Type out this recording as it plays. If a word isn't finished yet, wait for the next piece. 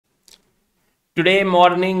Today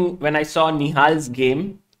morning when I saw Nihal's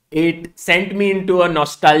game, it sent me into a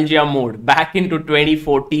nostalgia mode back into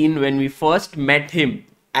 2014 when we first met him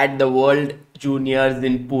at the World Juniors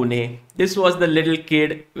in Pune. This was the little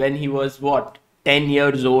kid when he was what, 10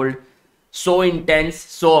 years old. So intense,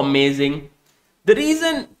 so amazing. The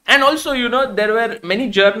reason, and also, there were many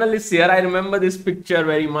journalists here. I remember this picture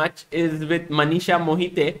very much, is with Manisha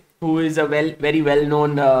Mohite, who is a very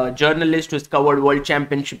well-known journalist who's covered World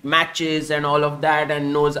Championship matches and all of that,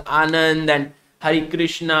 and knows Anand and Hari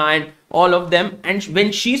Krishna and all of them. And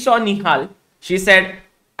when she saw Nihal, she said,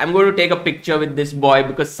 I'm going to take a picture with this boy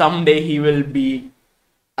because someday he will be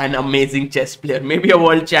an amazing chess player, maybe a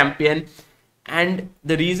world champion. And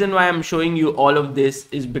the reason why I'm showing you all of this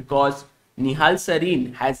is because Nihal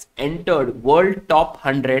Sarin has entered world top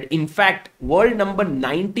 100. In fact, world number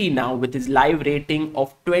 90 now with his live rating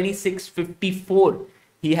of 2654.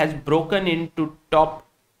 He has broken into top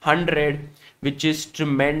 100, which is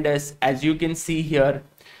tremendous. As you can see here,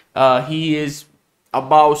 he is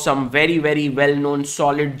above some very well-known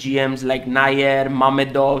solid GMs like Nair,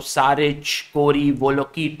 Mamedov, Saric, Kori,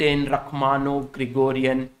 Volokitin, Rakhmanov,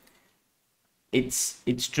 Grigorian.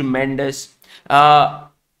 It's tremendous.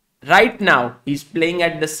 Right now, he's playing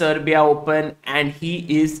at the Serbia Open and he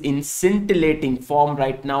is in scintillating form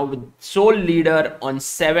right now with sole leader on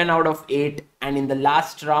 7 out of 8. And in the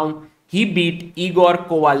last round, he beat Igor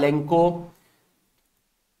Kovalenko.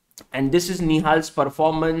 And this is Nihal's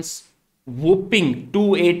performance, whooping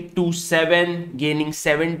 2-8, 2-7, gaining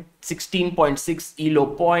 16.6 ELO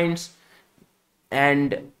points.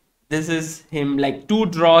 And this is him, like 2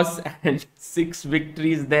 draws and 6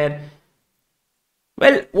 victories there.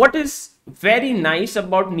 Well, what is very nice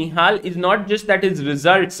about Nihal is not just that his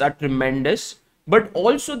results are tremendous, but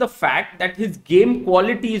also the fact that his game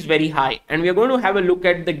quality is very high. And we are going to have a look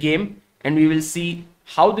at the game and we will see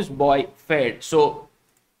how this boy fared. So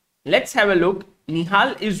let's have a look.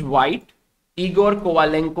 Nihal is white. Igor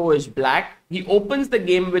Kovalenko is black. He opens the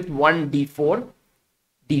game with 1 d4,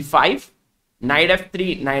 d5, knight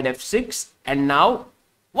f3, knight f6. And now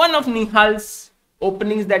one of Nihal's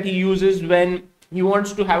openings that he uses when he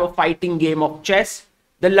wants to have a fighting game of chess,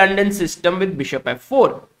 the London system with bishop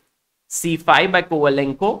f4. c5 by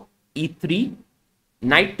Kovalenko, e3,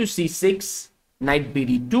 knight to c6, knight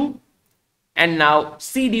bd2, and now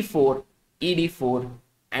cd4, ed4,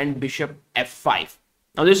 and bishop f5.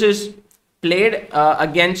 Now this is played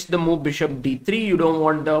against the move bishop d3. You don't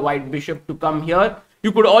want the white bishop to come here.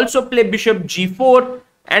 You could also play bishop g4,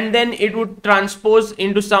 and then it would transpose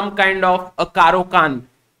into some kind of a Caro-Kann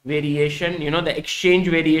variation, the exchange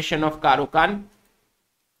variation of Caro-Kann.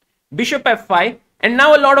 Bishop f5, and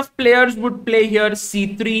now a lot of players would play here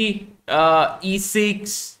c3,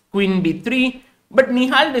 e6, queen b3, but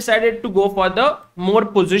Nihal decided to go for the more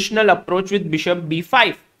positional approach with bishop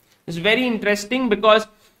b5. It's very interesting because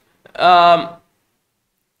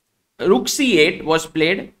rook c8 was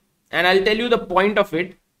played, and I'll tell you the point of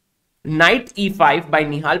it. Knight e5 by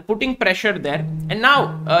Nihal, putting pressure there. And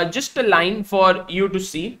now just a line for you to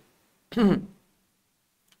see.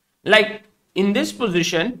 Like in this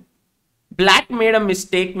position, black made a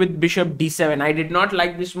mistake with bishop d7. I did not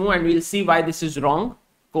like this move, and we'll see why this is wrong.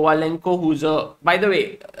 Kovalenko, who's by the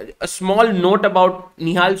way, a small note about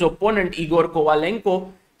Nihal's opponent, Igor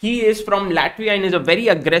Kovalenko. He is from Latvia and is a very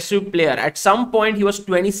aggressive player. At some point, he was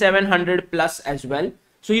 2700 plus as well.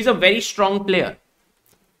 So he's a very strong player.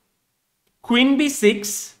 Queen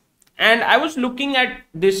b6, and I was looking at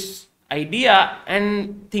this idea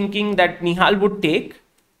and thinking that Nihal would take,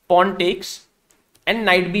 pawn takes, and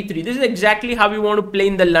knight b3. This is exactly how you want to play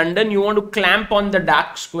in the London. You want to clamp on the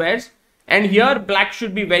dark squares, and here black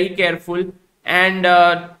should be very careful and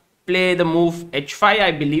play the move h5,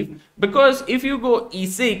 I believe, because if you go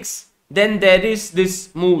e6, then there is this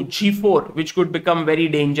move g4 which could become very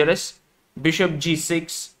dangerous. Bishop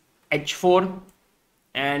g6, h4,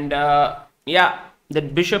 and yeah, the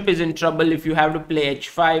bishop is in trouble if you have to play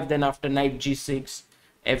h5, then after knight g6,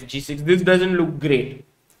 fg6. This doesn't look great.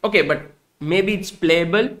 Okay, but maybe it's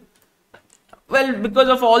playable. Well, because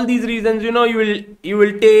of all these reasons, you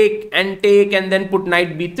will take and then put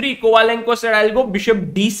knight b3. Kovalenko said, I'll go bishop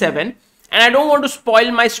d7, and I don't want to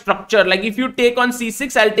spoil my structure. Like if you take on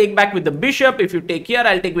c6, I'll take back with the bishop. If you take here,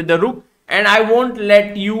 I'll take with the rook, and I won't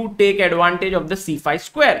let you take advantage of the c5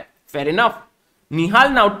 square. Fair enough.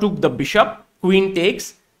 Nihal now took the bishop, queen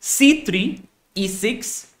takes, c3,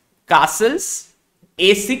 e6, castles,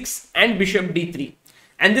 a6, and bishop d3.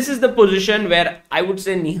 And this is the position where I would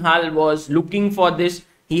say Nihal was looking for this.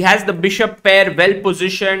 He has the bishop pair well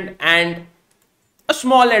positioned and a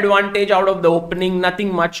small advantage out of the opening,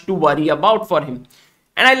 nothing much to worry about for him.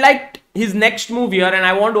 And I liked his next move here, and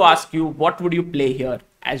I want to ask you, what would you play here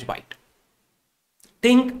as white?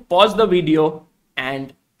 Think, pause the video,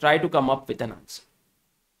 and try to come up with an answer.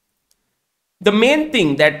 The main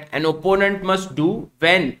thing that an opponent must do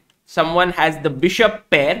when someone has the bishop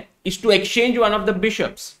pair is to exchange one of the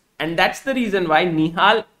bishops. And that's the reason why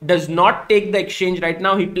Nihal does not take the exchange right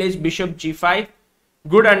now. He plays bishop g5.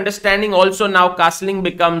 Good understanding. Also now castling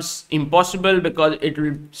becomes impossible because it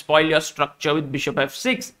will spoil your structure with bishop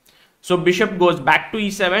f6. So bishop goes back to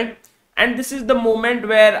e7. And this is the moment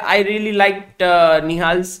where I really liked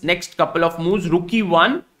Nihal's next couple of moves. Rook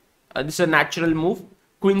e1. This is a natural move.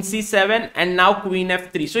 Queen c7 and now queen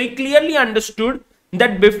f3. So he clearly understood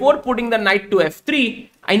that before putting the knight to f3,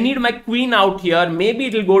 I need my queen out here. Maybe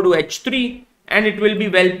it will go to h3 and it will be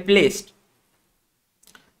well placed.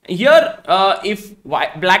 Here, if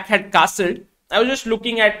black had castled, I was just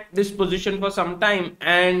looking at this position for some time,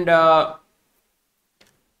 and a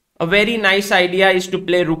very nice idea is to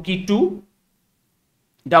play rook e2,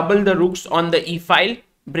 double the rooks on the e file,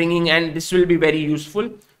 and this will be very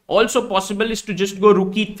useful. Also possible is to just go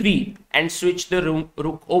rook e3 and switch the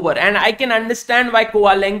rook over. And I can understand why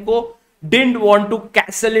Kovalenko didn't want to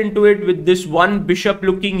castle into it with this one bishop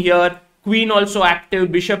looking here. Queen also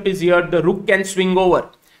active, bishop is here, the rook can swing over.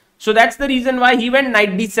 So that's the reason why he went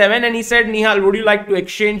knight d7 and he said, Nihal, would you like to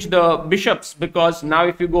exchange the bishops? Because now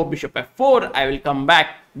if you go bishop f4, I will come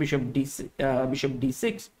back bishop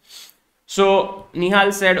d6. So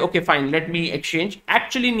Nihal said, okay, fine, let me exchange.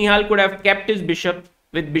 Actually, Nihal could have kept his bishop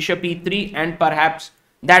with bishop e3 and perhaps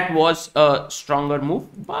that was a stronger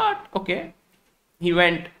move. But okay, he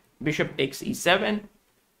went bishop takes e7,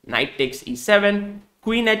 knight takes e7,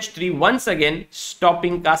 queen h3 once again,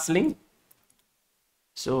 stopping castling.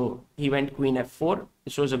 So he went queen f4.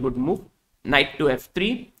 This was a good move. Knight to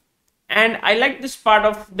f3. And I like this part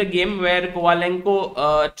of the game where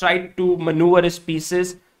Kovalenko tried to maneuver his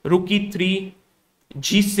pieces. Rook e3,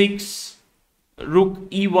 g6, rook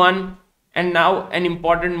e1, and now an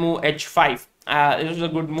important move h5. This was a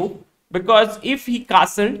good move because if he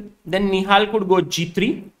castled, then Nihal could go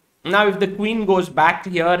g3. Now if the queen goes back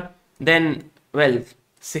here, then, well,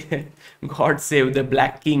 God save the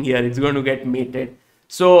black king here. It's going to get mated.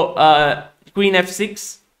 So queen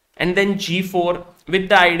f6 and then g4 with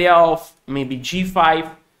the idea of maybe g5.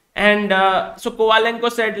 And so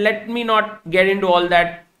Kovalenko said, let me not get into all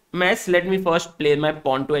that mess. Let me first play my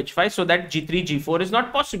pawn to h5 so that g3, g4 is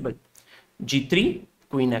not possible. g3,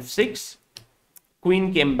 queen f6,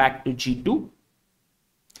 queen came back to g2.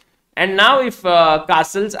 And now if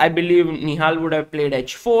castles, I believe Nihal would have played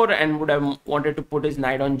h4 and would have wanted to put his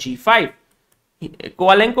knight on g5.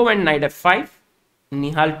 Kovalenko went knight f5.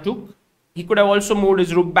 Nihal took. He could have also moved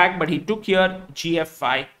his rook back, but he took here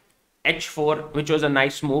gf5, h4, which was a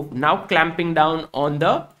nice move. Now clamping down on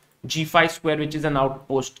the g5 square, which is an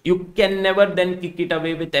outpost. You can never then kick it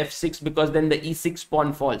away with f6 because then the e6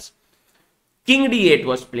 pawn falls. King d8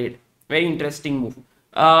 was played. Very interesting move.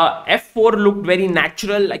 f4 looked very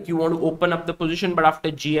natural, like you want to open up the position, but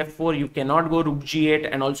after gf4 you cannot go rook g8,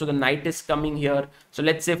 and also the knight is coming here. So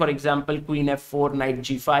let's say, for example, queen f4, knight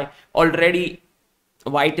g5. Already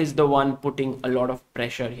white is the one putting a lot of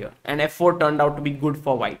pressure here, and f4 turned out to be good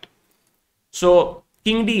for white. So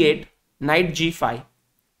king d8, knight g5,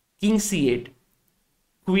 king c8,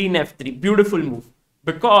 queen f3. Beautiful move.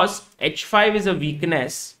 Because h5 is a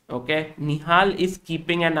weakness, okay, Nihal is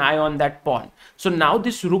keeping an eye on that pawn. So now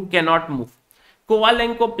this rook cannot move.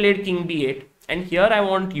 Kovalenko played king d8, and here I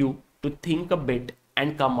want you to think a bit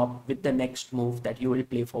and come up with the next move that you will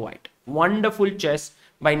play for white. Wonderful chess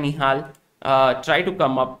by Nihal. Try to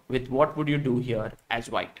come up with what would you do here as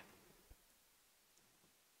white.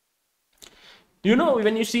 You know,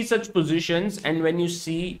 when you see such positions and when you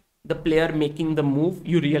see the player making the move,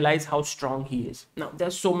 you realize how strong he is. Now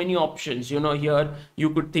there's so many options. You know, here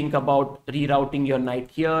you could think about rerouting your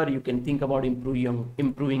knight here. You can think about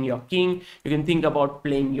improving your king. You can think about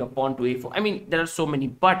playing your pawn to a4. I mean, there are so many,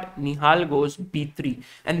 but Nihal goes b3,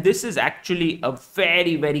 and this is actually a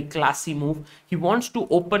very, very classy move. He wants to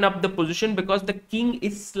open up the position because the king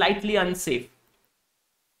is slightly unsafe.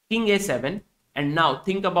 King a7, and now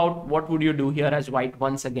think about what would you do here as white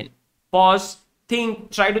once again. Pause.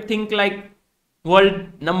 Think, try to think like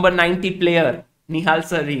world number 90 player, Nihal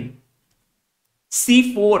Sarin.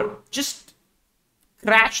 c4, just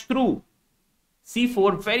crash through.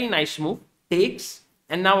 c4, very nice move. Takes,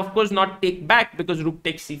 and now of course not take back because rook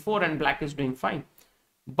takes c4 and black is doing fine.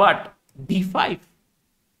 But d5,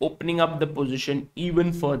 opening up the position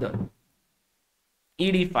even further.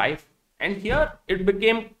 ed5, and here it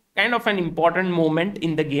became kind of an important moment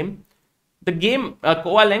in the game. The game,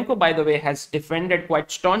 Kovalenko, by the way, has defended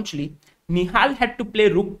quite staunchly. Nihal had to play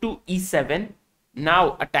rook to e7,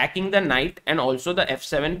 now attacking the knight and also the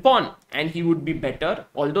f7 pawn, and he would be better,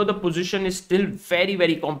 although the position is still very,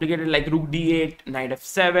 very complicated, like rook d8, knight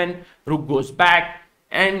f7, rook goes back,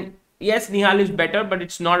 and yes, Nihal is better, but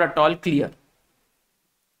it's not at all clear.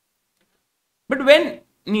 But when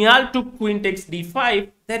Nihal took queen takes d5,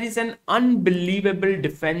 there is an unbelievable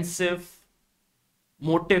defensive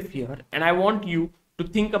motive here, and I want you to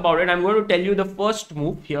think about it. I'm going to tell you the first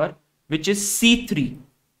move here, which is c3.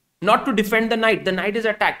 Not to defend the knight. The knight is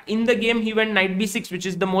attacked. In the game, he went knight b6, which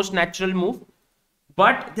is the most natural move.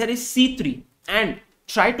 But there is c3. And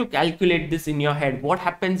try to calculate this in your head. What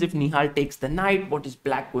happens if Nihal takes the knight? What is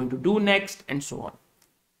black going to do next? And so on.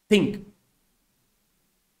 Think.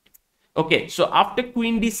 Okay, so after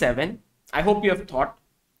queen d7, I hope you have thought.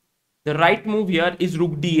 The right move here is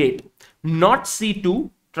rook d8. Not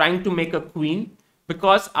c2, trying to make a queen.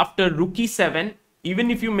 Because after rook e7,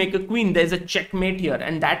 even if you make a queen, there's a checkmate here,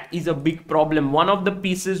 and that is a big problem. One of the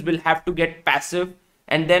pieces will have to get passive,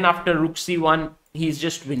 and then after rook c1, he's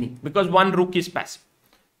just winning because one rook is passive.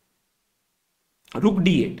 Rook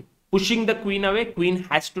d8, pushing the queen away. Queen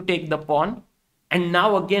has to take the pawn, and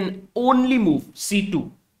now again only move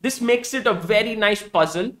c2. This makes it a very nice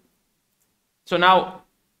puzzle. So now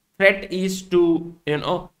threat is to,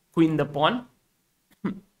 queen the pawn,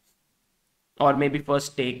 or maybe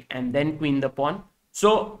first take and then queen the pawn.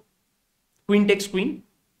 So queen takes queen,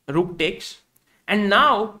 rook takes, and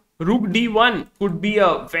now rook d1 could be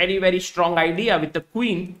a very, very strong idea with the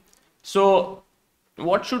queen. So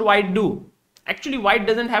what should white do? Actually, white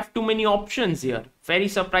doesn't have too many options here, very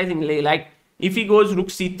surprisingly. Like if he goes rook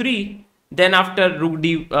c3, then after rook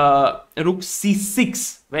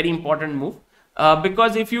c6, very important move,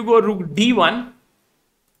 because if you go rook d1,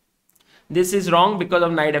 this is wrong because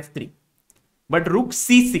of knight f3. But rook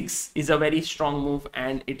c6 is a very strong move,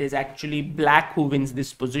 and it is actually black who wins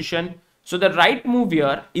this position. So the right move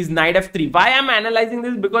here is knight f3. Why I'm analyzing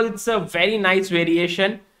this? Because it's a very nice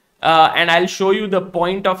variation, and I'll show you the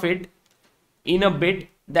point of it in a bit,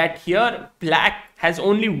 that here black has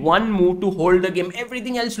only one move to hold the game.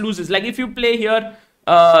 Everything else loses. Like if you play here,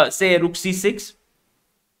 say rook c6,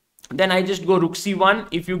 then I just go rook c1.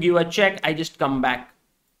 If you give a check, I just come back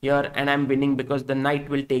here and I'm winning because the knight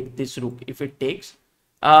will take this rook if it takes.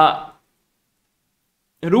 Rook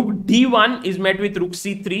d1 is met with rook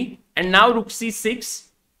c3, and now rook c6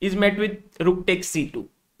 is met with rook takes c2.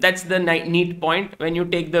 That's the neat point. When you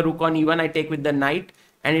take the rook on e1, I take with the knight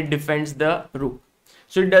and it defends the rook.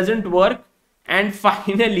 So it doesn't work. And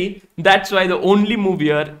finally, that's why the only move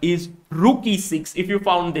here is rook e6. If you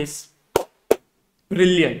found this,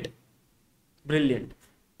 brilliant, brilliant.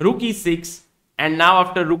 Rook e6. And now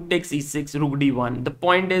after rook takes e6, rook d1. The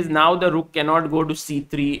point is now the rook cannot go to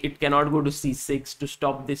c3. It cannot go to c6 to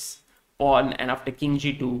stop this pawn. And after king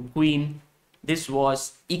g2, queen. This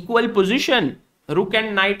was equal position. Rook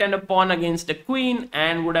and knight and a pawn against a queen,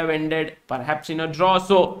 and would have ended perhaps in a draw.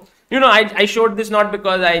 So, I showed this not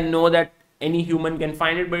because I know that any human can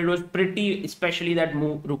find it, but it was pretty, especially that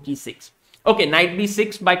move rook e6. Okay, knight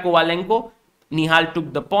b6 by Kovalenko. Nihal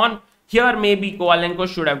took the pawn. Here, maybe Kovalenko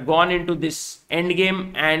should have gone into this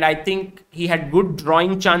endgame, and I think he had good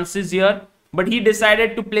drawing chances here. But he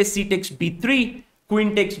decided to play c takes b3,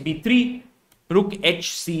 queen takes b3, rook h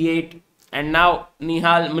c8, and now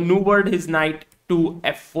Nihal maneuvered his knight to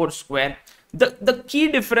f4 square. The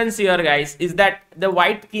key difference here, guys, is that the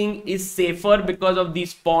white king is safer because of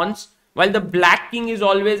these pawns, while the black king is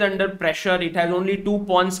always under pressure. It has only two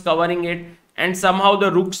pawns covering it, and somehow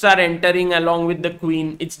the rooks are entering along with the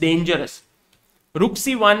queen. It's dangerous. Rook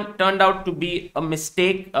c1 turned out to be a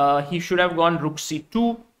mistake. He should have gone rook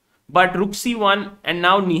c2, but rook c1, and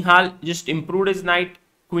now Nihal just improved his knight.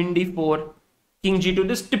 Queen d4, king g2.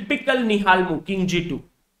 This typical Nihal move, king g2.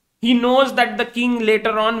 He knows that the king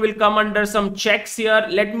later on will come under some checks here.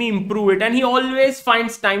 Let me improve it. And he always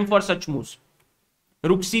finds time for such moves.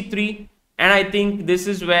 Rook c3, and I think this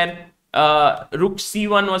is where rook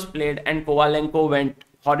c1 was played and Kovalenko went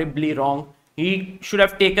horribly wrong. He should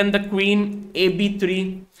have taken the queen,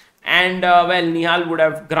 ab3, and well, Nihal would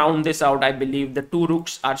have ground this out, I believe. The two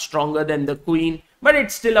rooks are stronger than the queen, but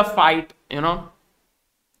it's still a fight,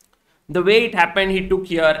 The way it happened, he took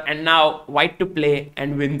here, and now white to play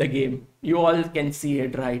and win the game. You all can see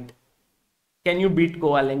it, right? Can you beat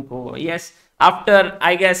Kovalenko? Yes. After,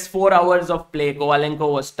 I guess, 4 hours of play,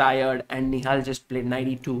 Kovalenko was tired and Nihal just played knight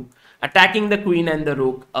e2, attacking the queen and the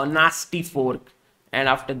rook, a nasty fork. And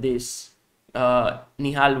after this,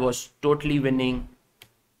 Nihal was totally winning.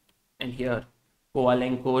 And here,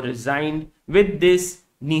 Kovalenko resigned. With this,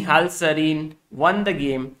 Nihal Sarin won the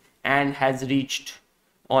game and has reached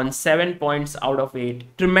on 7 points out of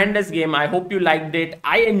 8. Tremendous game. I hope you liked it.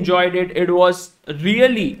 I enjoyed it. It was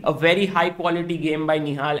really a very high quality game by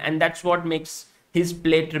Nihal, and that's what makes his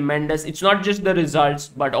play tremendous. It's not just the results,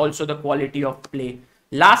 but also the quality of play.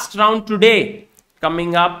 Last round today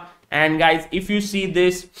coming up. And guys, if you see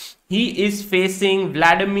this, he is facing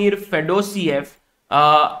Vladimir Fedosiev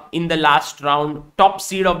in the last round, top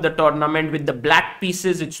seed of the tournament with the black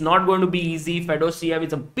pieces. It's not going to be easy. Fedosiev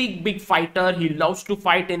is a big fighter. He loves to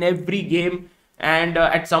fight in every game. And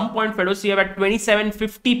at some point, Fedosiev at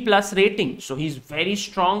 2750 plus rating. So he's very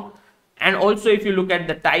strong. And also, if you look at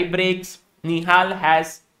the tie breaks, Nihal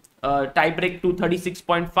has tie break to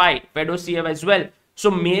 36.5. Fedosiev as well. So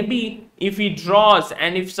maybe if he draws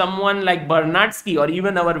and if someone like Bernatsky or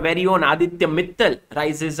even our very own Aditya Mittal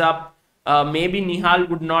rises up, maybe Nihal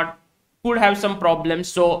could have some problems.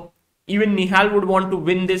 So even Nihal would want to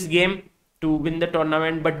win this game to win the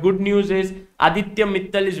tournament. But good news is Aditya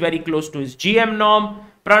Mittal is very close to his GM norm.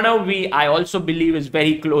 Pranav V, I also believe, is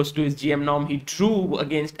very close to his GM norm. He drew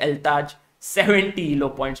against Eltaj 70 elo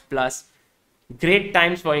points plus. Great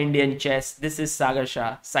times for Indian chess. This is Sagar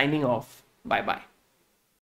Shah signing off. Bye bye.